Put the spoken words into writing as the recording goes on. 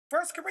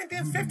1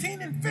 Corinthians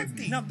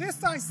 15:50. Now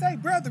this I say,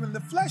 brethren,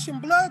 the flesh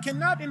and blood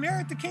cannot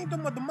inherit the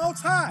kingdom of the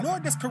Most High, nor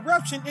does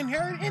corruption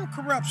inherit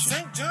incorruption.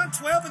 St. John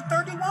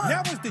 12:31.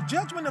 Now is the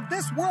judgment of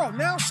this world.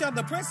 Now shall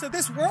the prince of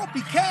this world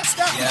be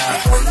cast out. Wait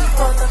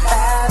for the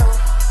battle,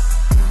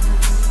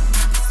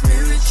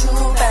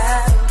 spiritual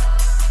battle.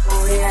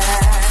 Oh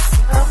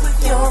yeah, up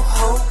with your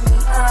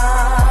holy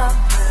armor.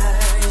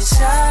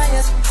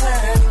 Shayah's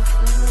returning.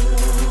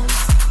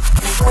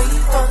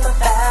 Wait for the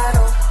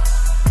battle.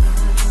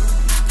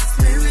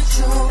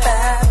 Spiritual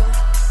battle,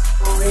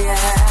 oh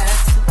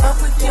yeah, up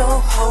with your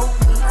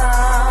holy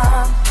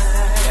armor.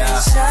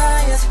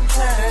 Shayah's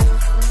returning.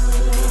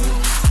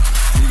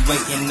 We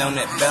waiting on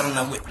that battle,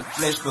 not with the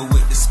flesh, but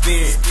with the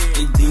spirit.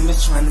 They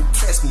demons trying to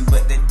test me,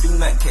 but they do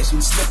not catch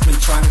me slipping.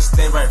 Trying to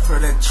stay right for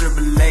that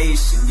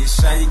tribulation.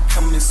 Yashahlah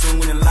coming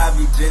soon in the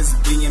lobby,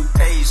 just being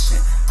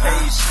patient.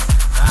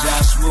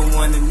 Joshua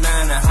 1-9,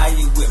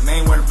 Ahayah with me,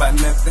 ain't worried about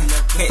nothing.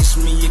 Catch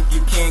me if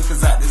you can,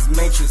 cause out this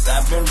matrix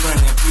I've been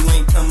running. If you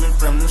ain't coming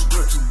from the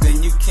scriptures,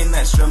 then you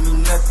cannot show me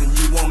nothing.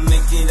 You won't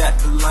make it out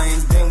the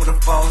lion's den with a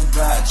false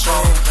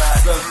doctrine.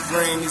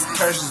 Suffering these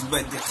curses,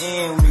 but the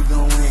end we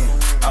gon' win.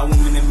 All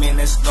women and men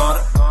that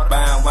slaughtered,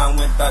 buying wine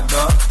with our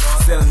daughter.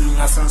 Selling me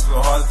my sons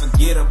for hard to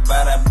forget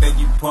about, I beg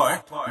you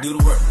pardon. Do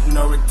the work,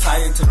 no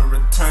retire to the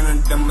return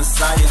of the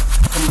Messiah.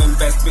 Coming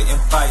back spitting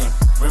fire.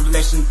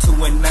 Revelation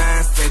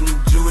 2:9 say them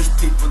Jewish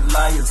people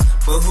liars,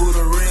 but who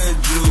the real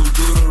Jews?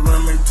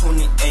 Deuteronomy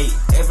 28.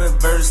 Every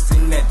verse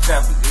in that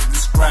chapter is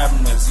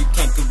describing us. You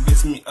can't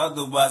convince me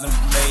otherwise. I'm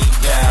laid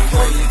down.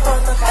 Waiting for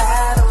the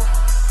battle,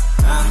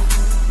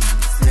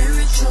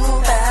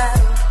 spiritual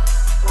battle.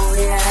 Oh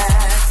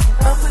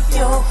yeah, up with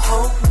your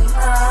holy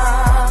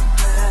armor.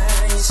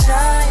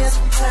 Shayah's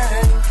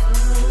returning.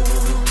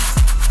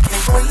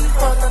 And wait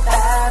for the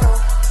battle,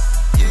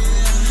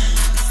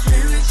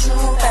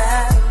 spiritual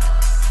battle.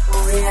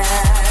 Oh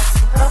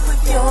yeah, up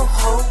with your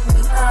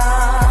holy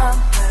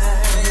armor.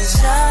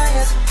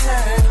 Shayah's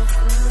returning.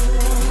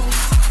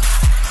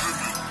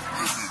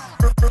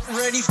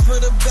 Ready for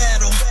the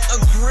battle, a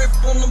grip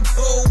on the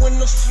bow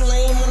and a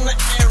flame on the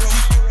arrow.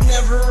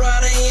 Never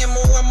out of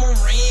ammo, I'm a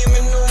ram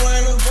in the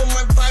rhino, but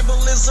my Bible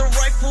is a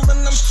rifle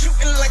and I'm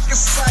shooting like a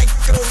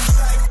psycho.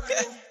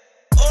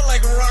 All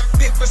like rock,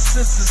 paper,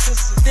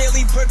 scissors.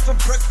 Daily bread for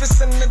breakfast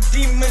and a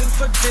demon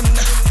for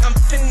dinner. I'm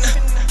finna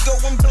go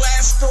and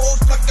blast off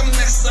like a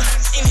massa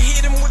and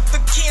hit him with the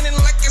cannon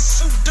like a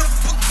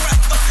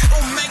pseudo-grapher.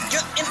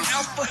 Omega and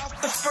Alpha,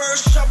 the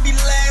first shall be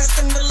last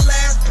and the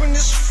last bring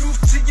this truth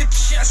to your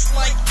chest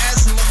like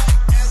asthma.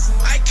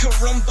 I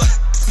caramba,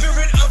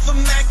 spirit of a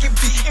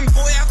Maccabee. And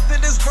boy, after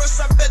this verse,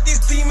 I bet these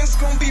demons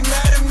gon' be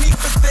mad at me,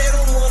 but they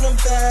don't wanna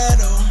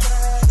battle.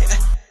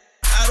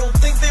 I don't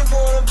think they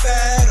wanna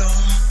battle.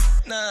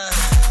 Nah.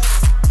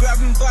 Grab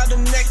him by the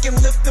neck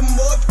and lift him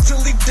up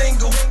till he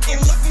dangle.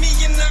 And look me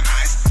in the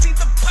eyes, see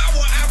the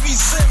power I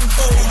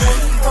resemble.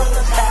 Waiting for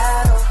the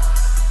battle,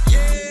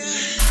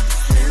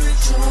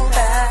 spiritual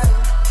battle.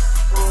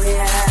 Oh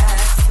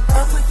yeah,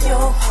 up with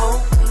your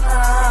holy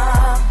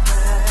armor.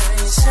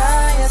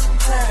 Shayah's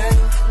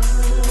returning.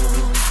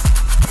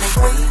 And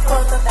wait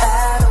for the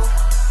battle,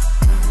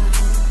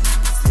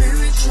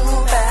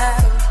 spiritual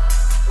battle.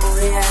 Oh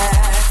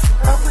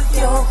yeah, up with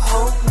your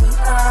holy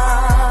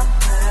armor.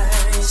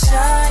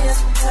 Shayah's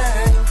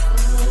returning.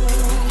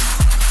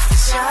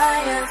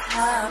 Shayah's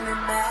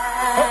coming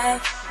back.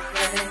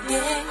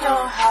 In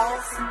your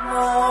house and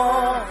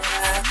more.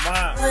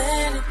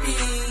 Let it be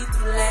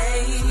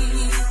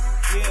delayed.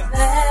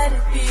 Let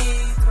it be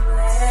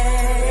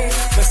delayed.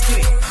 Let's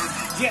get it.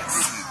 Yes.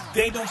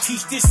 They don't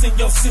teach this in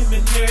your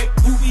seminary.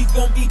 Who we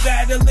gon' be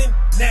battling?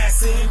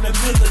 NASA in the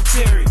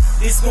military.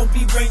 It's gon'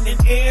 be raining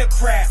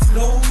aircraft.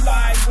 No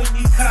lie when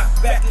he cock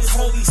back his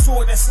holy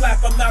sword and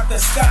slap him out the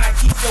sky.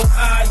 Keep your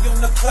eye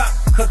on the clock,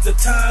 cause the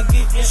time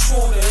getting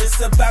shorter. It's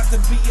about to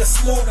be a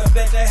slaughter.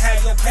 Better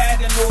have your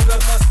pad in order.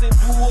 Must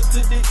endure to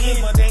the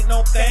end, but ain't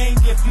no thing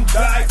if you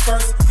die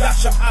first.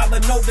 Yasharahla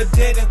know the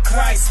dead in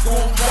Christ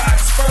gon'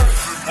 rise first.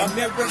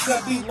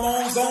 America be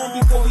long gone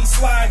before he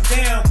slide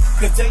down,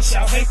 cause they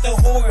shall hate the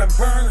whore and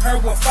burn her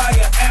with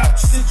fire out.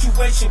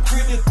 Situation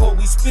critical,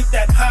 we spit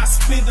that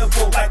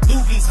hospitable like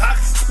loogies,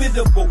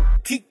 hospitable.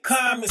 Keep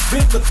calm, it's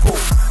biblical.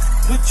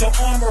 Put your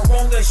armor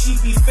on her, she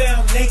be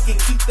found naked.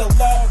 Keep the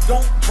law,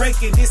 don't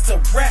break it. It's a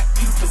rap,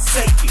 you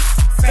forsake it.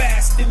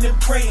 Fasting and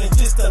praying,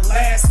 just the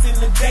last in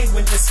the day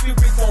when the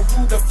spirit gon'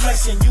 rule the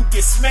flesh and you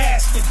get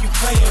smashed if you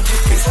playin'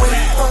 with this rap.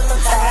 Wait for the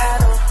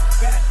battle,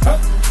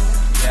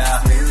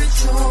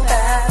 spiritual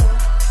battle.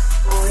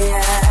 Oh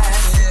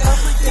yeah, up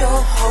with your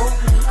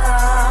holy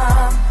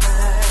armor.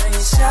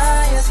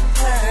 Shayah's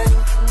returning.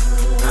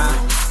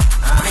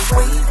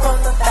 Wait for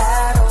the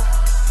battle,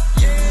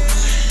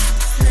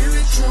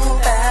 spiritual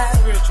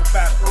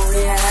battle. Oh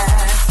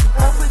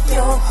yeah, up with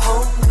your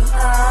holy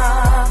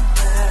armor.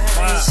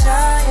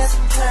 Shayah's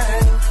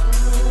returning.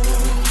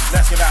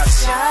 Let's get out of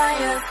here.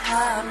 Chayah's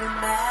coming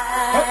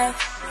back.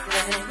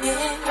 Living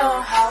in your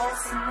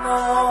house and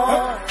more.